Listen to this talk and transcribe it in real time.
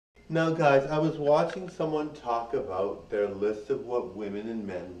Now, guys, I was watching someone talk about their list of what women and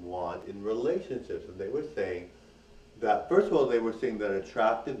men want in relationships, and they were saying that, first of all, they were saying that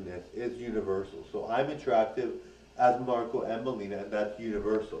attractiveness is universal. So I'm attractive as Marco and Melina, and that's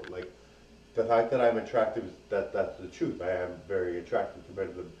universal. Like, the fact that I'm attractive, that's the truth. I am very attractive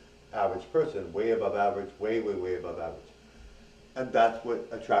compared to the average person, way above average, way above average. And that's what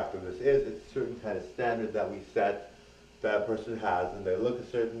attractiveness is. It's a certain kind of standard that we set that a person has, and they look a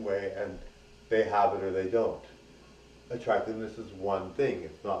certain way, and they have it or they don't. Attractiveness is one thing.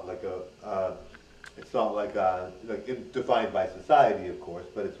 It's not like it's not like it's defined by society, of course,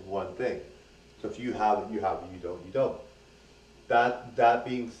 but it's one thing. So if you have it, you have it. You don't, you don't. That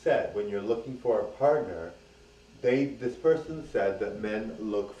being said, when you're looking for a partner, this person said that men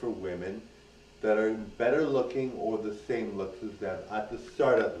look for women that are better looking or the same looks as them at the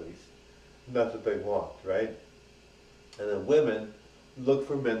start at least. And that's what they want, right? And then women look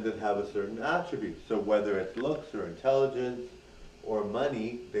for men that have a certain attribute. So whether it's looks or intelligence or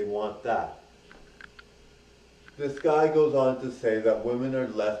money, they want that. This guy goes on to say that women are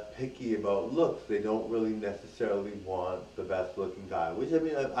less picky about looks. They don't really necessarily want the best looking guy, which I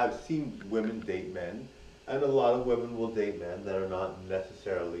mean, I've seen women date men, and a lot of women will date men that are not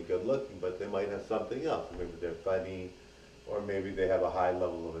necessarily good looking, but they might have something else. Maybe they're funny, or maybe they have a high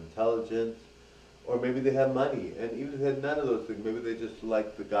level of intelligence, or maybe they have money. And even if they had none of those things, maybe they just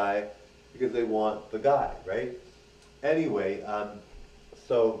like the guy because they want the guy, right? Anyway,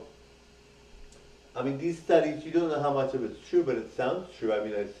 so I mean, these studies, you don't know how much of it's true, but it sounds true. I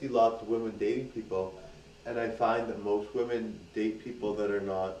mean, I see lots of women dating people, and I find that most women date people that are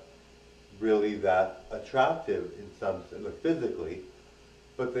not really that attractive in some sense, like physically,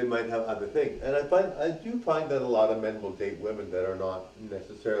 but they might have other things. And I do find that a lot of men will date women that are not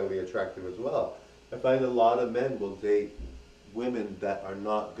necessarily attractive as well. I find a lot of men will date women that are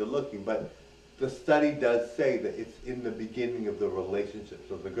not good looking, but the study does say that it's in the beginning of the relationship.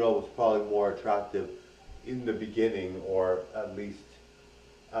 So the girl was probably more attractive in the beginning, or at least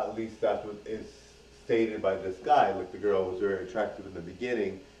that's what is stated by this guy. Like the girl was very attractive in the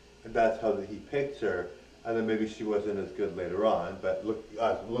beginning, and that's how he picked her. And then maybe she wasn't as good later on, but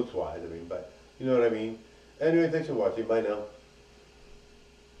looks wise. I mean, but you know what I mean. Anyway, thanks for watching. Bye now.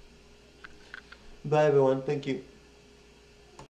 Bye everyone. Thank you.